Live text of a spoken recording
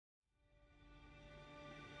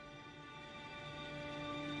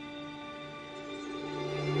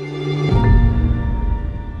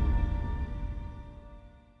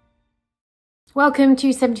Welcome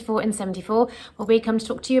to 74 in 74, where we come to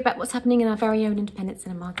talk to you about what's happening in our very own independent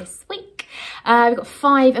cinema this week. We've got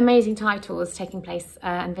 5 amazing titles taking place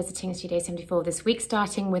and visiting Studio 74 this week,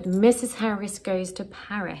 starting with Mrs. Harris Goes to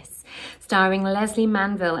Paris, starring Leslie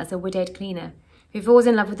Manville as a widowed cleaner who falls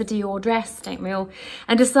in love with a Dior dress, don't we all,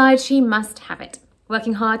 and decides she must have it.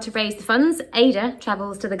 Working hard to raise the funds, Ada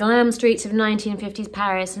travels to the glam streets of 1950s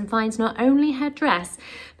Paris and finds not only her dress,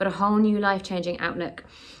 but a whole new life-changing outlook.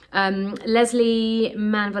 Leslie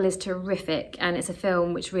Manville is terrific, and it's a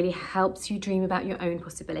film which really helps you dream about your own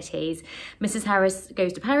possibilities. Mrs. Harris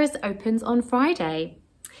Goes to Paris opens on Friday.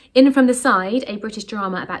 In From the Side, a British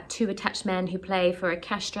drama about 2 attached men who play for a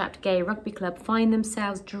cash-strapped gay rugby club find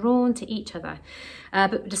themselves drawn to each other.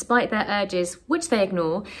 But despite their urges, which they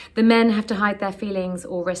ignore, the men have to hide their feelings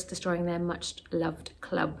or risk destroying their much-loved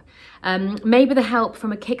club. Made with the help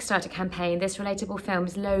from a Kickstarter campaign, this relatable film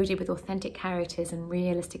is loaded with authentic characters and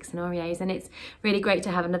realistic scenarios, and it's really great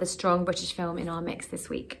to have another strong British film in our mix this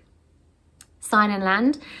week. Sign and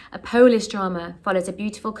Land, a Polish drama, follows a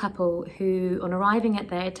beautiful couple who, on arriving at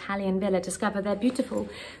their Italian villa, discover their beautiful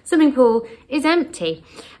swimming pool is empty.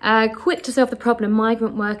 Quick to solve the problem,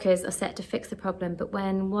 migrant workers are set to fix the problem, but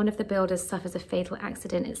when one of the builders suffers a fatal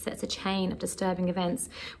accident, it sets a chain of disturbing events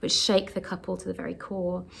which shake the couple to the very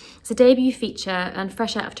core. It's a debut feature and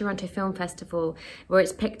fresh out of Toronto Film Festival, where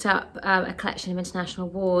it's picked up a collection of international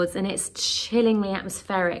awards, and it's chillingly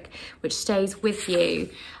atmospheric, which stays with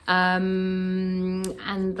you.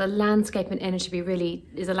 And the landscape and energy really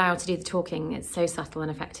is allowed to do the talking. It's so subtle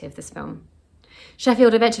and effective, this film.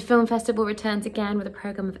 Sheffield Adventure Film Festival returns again with a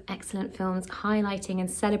programme of excellent films highlighting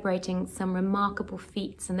and celebrating some remarkable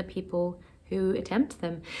feats and the people who attempt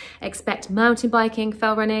them. Expect mountain biking,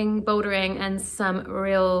 fell running, bouldering, and some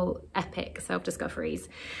real epic self-discoveries.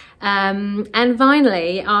 And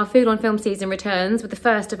finally, our Food on Film season returns with the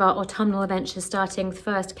first of our autumnal adventures, starting with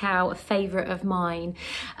First Cow, a favourite of mine.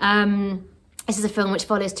 This is a film which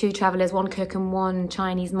follows 2 travellers, one cook and one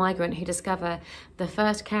Chinese migrant, who discover the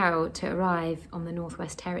first cow to arrive on the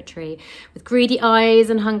Northwest Territory. With greedy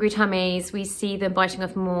eyes and hungry tummies, we see them biting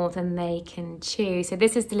off more than they can chew. So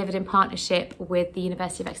this is delivered in partnership with the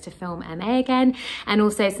University of Exeter Film MA again, and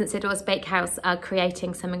also St Sidor's Bakehouse are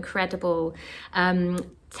creating some incredible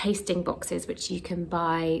tasting boxes which you can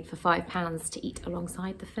buy for £5 to eat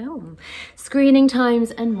alongside the film. Screening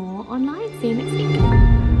times and more online. See you next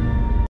week.